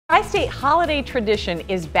Tri-State holiday tradition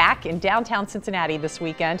is back in downtown Cincinnati this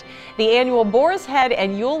weekend. The annual Boar's Head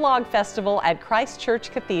and Yule Log Festival at Christ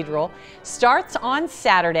Church Cathedral starts on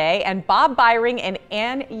Saturday, and Bob Beiring and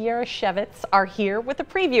Anne Jaroszewicz are here with a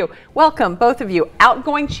preview. Welcome, both of you.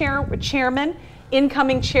 Outgoing chairman,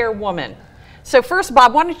 incoming chairwoman. So first,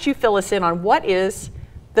 Bob, why don't you fill us in on what is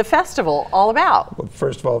the festival all about? Well,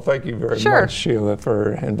 first of all, thank you very much, Sheila,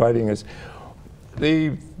 for inviting us.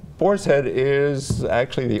 The Boar's Head is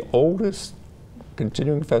actually the oldest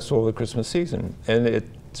continuing festival of the Christmas season, and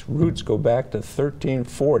its roots go back to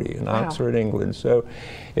 1340 in Oxford, England. So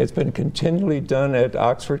it's been continually done at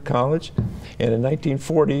Oxford College, and in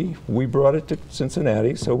 1940 we brought it to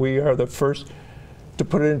Cincinnati, so we are the first to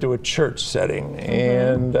put it into a church setting.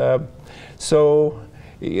 And so,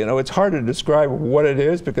 you know, it's hard to describe what it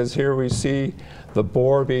is, because here we see the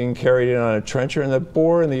boar being carried in on a trencher, and the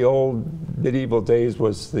boar in the old medieval days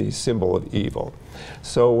was the symbol of evil.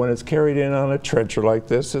 So when it's carried in on a trencher like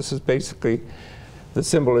this, this is basically the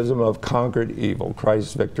symbolism of conquered evil,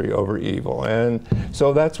 Christ's victory over evil. And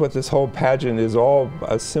so that's what this whole pageant is, all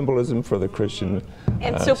a symbolism for the Christian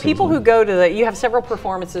And so people who go to you have several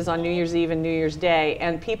performances on New Year's Eve and New Year's Day,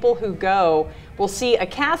 and people who go will see a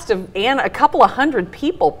cast of, and a couple of hundred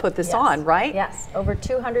people put this on, right? Yes, over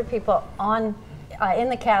 200 people on in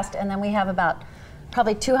the cast, and then we have about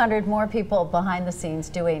probably 200 more people behind the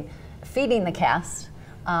scenes feeding the cast,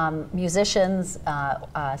 musicians,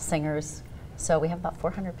 singers. So we have about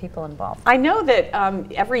 400 people involved. I know that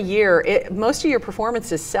every year, most of your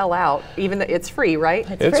performances sell out, even though it's free, right?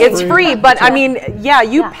 It's free, but I mean, yeah,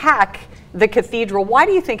 you pack the cathedral. Why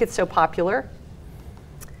do you think it's so popular?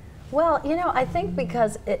 Well, you know, I think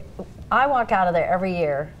because I walk out of there every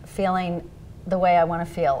year feeling the way I want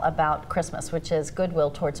to feel about Christmas, which is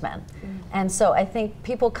goodwill towards men. And so I think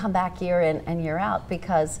people come back year in and year out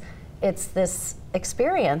because it's this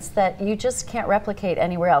experience that you just can't replicate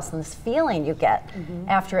anywhere else, and this feeling you get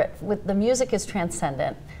after it. The music is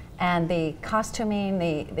transcendent, and the costuming,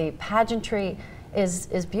 the pageantry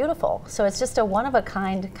is beautiful. So it's just a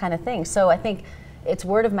one-of-a-kind kind of thing. So I think it's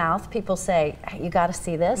word of mouth. People say, hey, you got to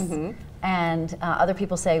see this. And other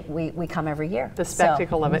people say, we come every year. The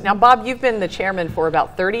spectacle of it. Now, Bob, you've been the chairman for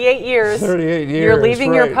about 38 years. 38 years, You're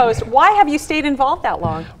leaving your post. Why have you stayed involved that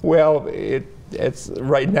long? Well, it's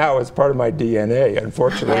right now it's part of my DNA,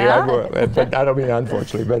 unfortunately. But I don't mean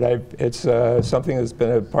unfortunately, but it's something that's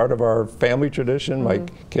been a part of our family tradition. My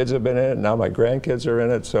kids have been in it, now my grandkids are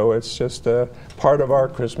in it, so it's just a part of our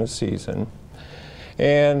Christmas season.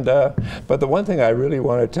 And but the one thing I really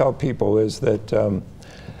want to tell people is that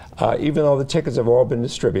even though the tickets have all been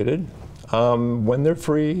distributed, when they're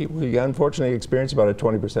free, we unfortunately experience about a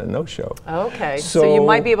 20% no-show. Okay, so you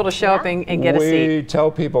might be able to show up and get a seat. We tell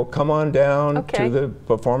people, come on down to the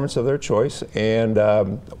performance of their choice, and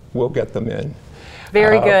we'll get them in.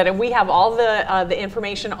 Very good, and we have all the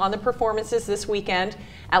information on the performances this weekend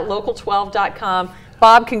at local12.com.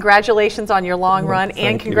 Bob, congratulations on your long run,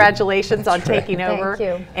 and congratulations on taking over.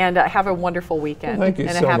 Thank you. And have a wonderful weekend. Thank you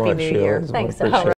and so a happy much, New Year. Thanks so much.